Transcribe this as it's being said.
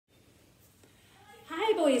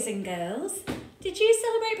boys and girls. Did you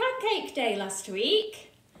celebrate Pancake Day last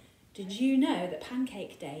week? Did you know that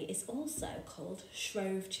Pancake Day is also called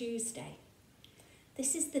Shrove Tuesday?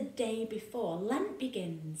 This is the day before Lent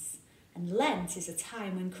begins, and Lent is a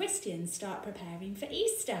time when Christians start preparing for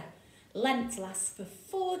Easter. Lent lasts for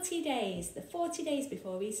 40 days, the 40 days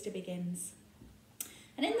before Easter begins.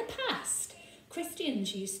 And in the past,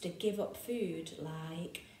 Christians used to give up food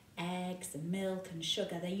like eggs and milk and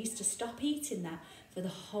sugar. They used to stop eating that for the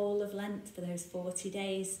whole of Lent, for those 40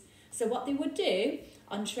 days. So what they would do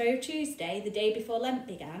on Shrove Tuesday, the day before Lent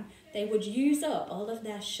began, they would use up all of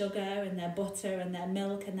their sugar and their butter and their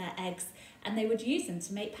milk and their eggs, and they would use them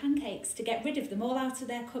to make pancakes, to get rid of them all out of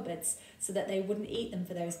their cupboards so that they wouldn't eat them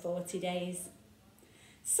for those 40 days.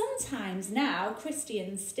 Sometimes now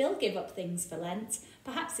Christians still give up things for Lent.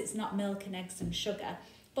 Perhaps it's not milk and eggs and sugar,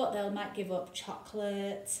 but they might give up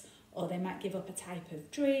chocolate, or they might give up a type of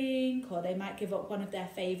drink, or they might give up one of their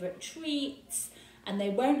favourite treats, and they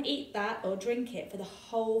won't eat that or drink it for the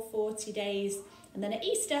whole 40 days. And then at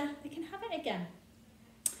Easter, they can have it again.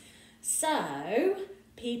 So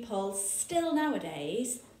people still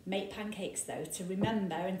nowadays make pancakes though, to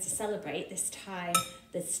remember and to celebrate this time,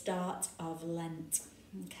 the start of Lent.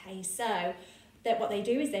 Okay, so what they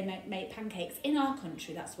do is they make pancakes in our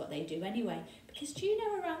country. That's what they do anyway. Because do you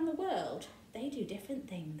know around the world, they do different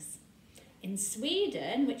things. In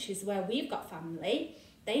Sweden, which is where we've got family,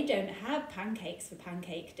 they don't have pancakes for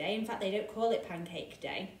Pancake Day. In fact, they don't call it Pancake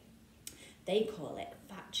Day. They call it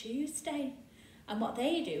Fat Tuesday. And what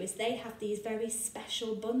they do is they have these very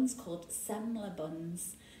special buns called semla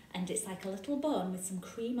buns. And it's like a little bun with some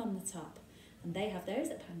cream on the top. And they have those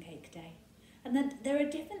at Pancake Day. And then there are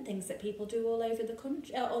different things that people do all over the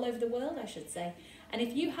country, all over the world, I should say. And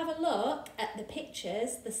if you have a look at the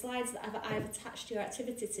pictures, the slides that I've attached to your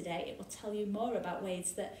activity today, it will tell you more about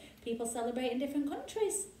ways that people celebrate in different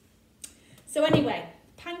countries. So anyway,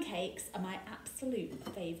 pancakes are my absolute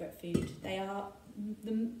favourite food. They are,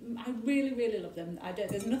 I really, really love them.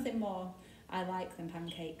 There's nothing more I like than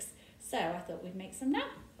pancakes. So I thought we'd make some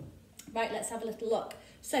now. Right, let's have a little look.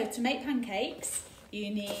 So to make pancakes,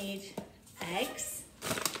 you need eggs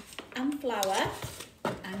and flour,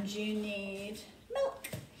 and you need milk.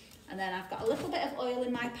 And then I've got a little bit of oil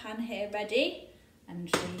in my pan here ready, and we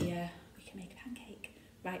can make a pancake.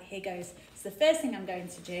 Right, here goes. So the first thing I'm going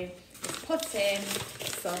to do is put in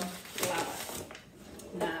some flour.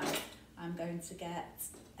 Now I'm going to get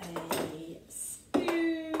a spoon.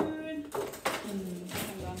 Hang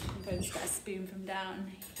on, I'm going to get a spoon from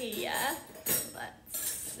down here. Let's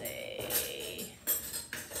see.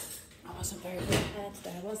 I wasn't very prepared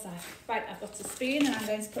there, was I? Right, I've got a spoon, and I'm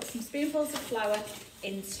going to put some spoonfuls of flour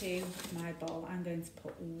into my bowl. I'm going to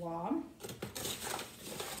put 1,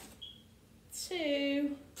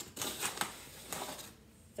 2,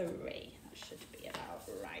 3. That should be about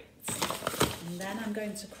right. And then I'm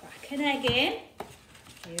going to crack an egg in.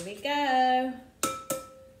 Here we go.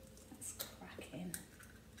 Let's crack in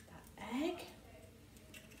that egg.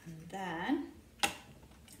 And then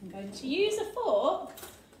I'm going to use a fork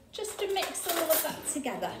just to mix all of that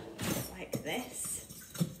together, like this.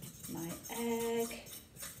 My egg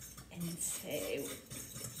into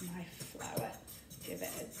my flour. Give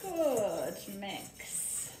it a good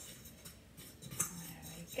mix. There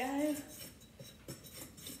we go.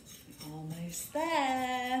 Almost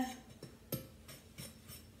there.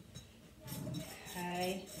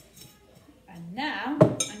 Okay. And now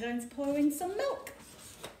I'm going to pour in some milk.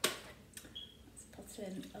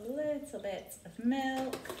 In a little bit of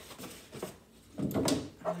milk.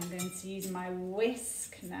 I'm going to use my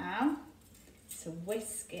whisk now to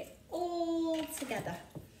whisk it all together.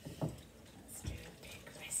 Let's do a big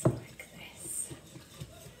whisk like this.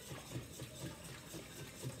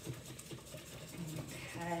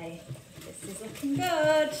 Okay, this is looking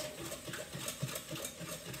good.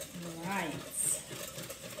 Right.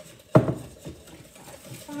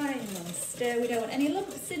 Final stir. We don't want any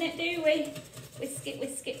lumps in it, do we? Whisk it,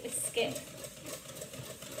 whisk it, whisk it.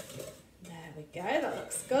 There we go, that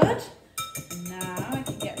looks good. And now I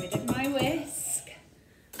can get rid of my whisk.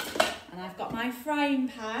 And I've got my frying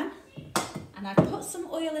pan, and I've put some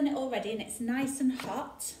oil in it already, and it's nice and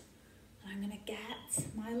hot. And I'm going to get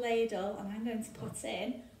my ladle, and I'm going to put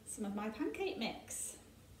in some of my pancake mix.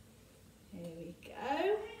 Here we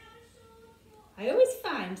go. I always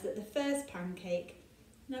find that the first pancake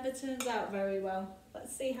never turns out very well.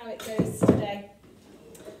 Let's see how it goes today.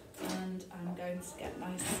 And I'm going to get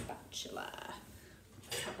my spatula.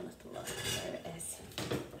 Let's have a little look. There it is.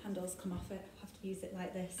 Handles come off it. I have to use it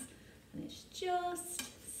like this. And it's just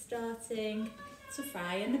starting to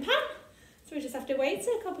fry in the pan. So we just have to wait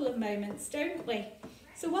a couple of moments, don't we?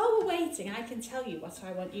 So while we're waiting, I can tell you what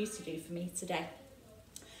I want you to do for me today.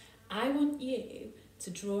 I want you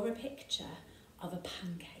to draw a picture of a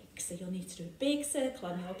pancake. So you'll need to do a big circle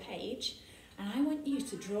on your page, and I want you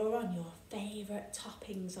to draw on your favourite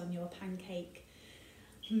toppings on your pancake.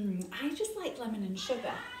 I just like lemon and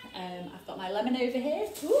sugar. I've got my lemon over here.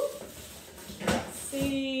 Ooh. Let's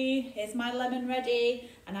see, here's my lemon ready,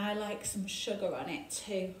 and I like some sugar on it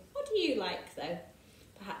too. What do you like though?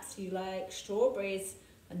 Perhaps you like strawberries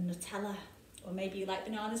and Nutella, or maybe you like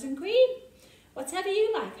bananas and cream. Whatever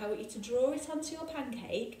you like, I want you to draw it onto your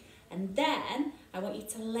pancake, and then I want you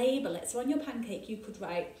to label it. So on your pancake you could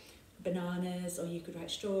write bananas, or you could write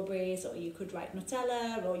strawberries, or you could write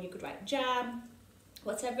Nutella, or you could write jam.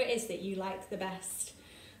 Whatever it is that you like the best.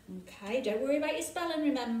 Okay, don't worry about your spelling,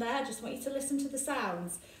 remember. I just want you to listen to the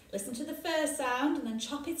sounds. Listen to the first sound and then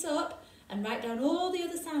chop it up and write down all the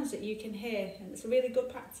other sounds that you can hear. And it's a really good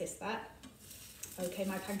practice, that. Okay,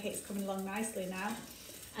 my pancake's coming along nicely now.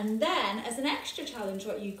 And then, as an extra challenge,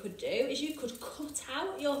 what you could do is you could cut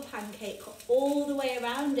out your pancake, cut all the way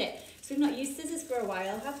around it. So we've not used scissors for a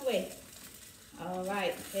while, have we? All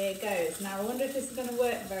right, here goes. Now, I wonder if this is going to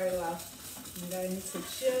work very well. I'm going to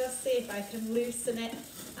just see if I can loosen it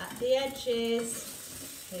at the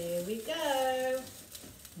edges. Here we go.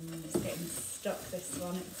 I'm just getting stuck, this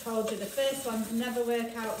one. I told you the first ones never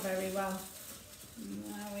work out very well.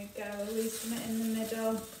 There we go, we'll loosen it in the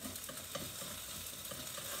middle.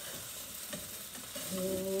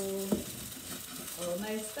 Ooh,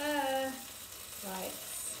 almost there. Right,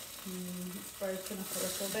 it's broken up a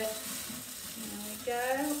little bit. There we go.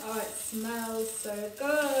 Oh, it smells so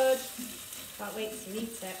good. Can't wait to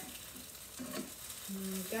eat it.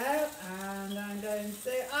 There we go. And I'm going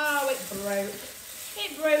to, oh, it broke.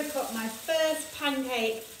 It broke up my first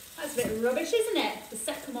pancake. That's a bit rubbish, isn't it? The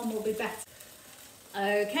second one will be better.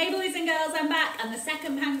 Okay, boys and girls, I'm back, and the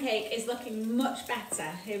second pancake is looking much better.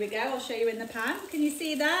 Here we go, I'll show you in the pan. Can you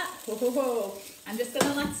see that? Whoa. I'm just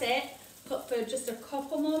going to let it cook for just a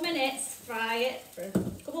couple more minutes, fry it for a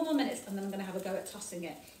couple more minutes, and then I'm going to have a go at tossing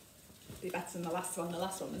it. It'll be better than the last one. The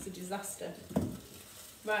last one was a disaster.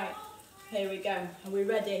 Right, here we go. Are we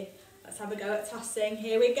ready? Let's have a go at tossing.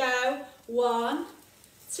 Here we go. 1,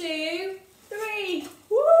 2, 3.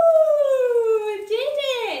 Woo! I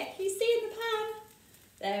did it! You see in the pan?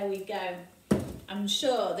 There we go. I'm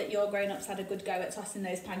sure that your grown-ups had a good go at tossing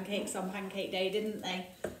those pancakes on Pancake Day, didn't they?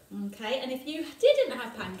 Okay, and if you didn't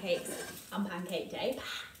have pancakes on Pancake Day,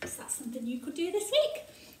 perhaps that's something you could do this week.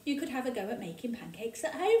 You could have a go at making pancakes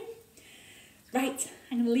at home. Right,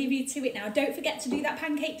 I'm going to leave you to it now. Don't forget to do that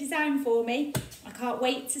pancake design for me. I can't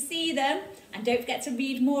wait to see them. And don't forget to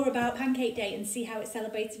read more about Pancake Day and see how it's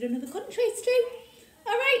celebrated in other countries too.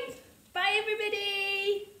 All right, bye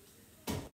everybody.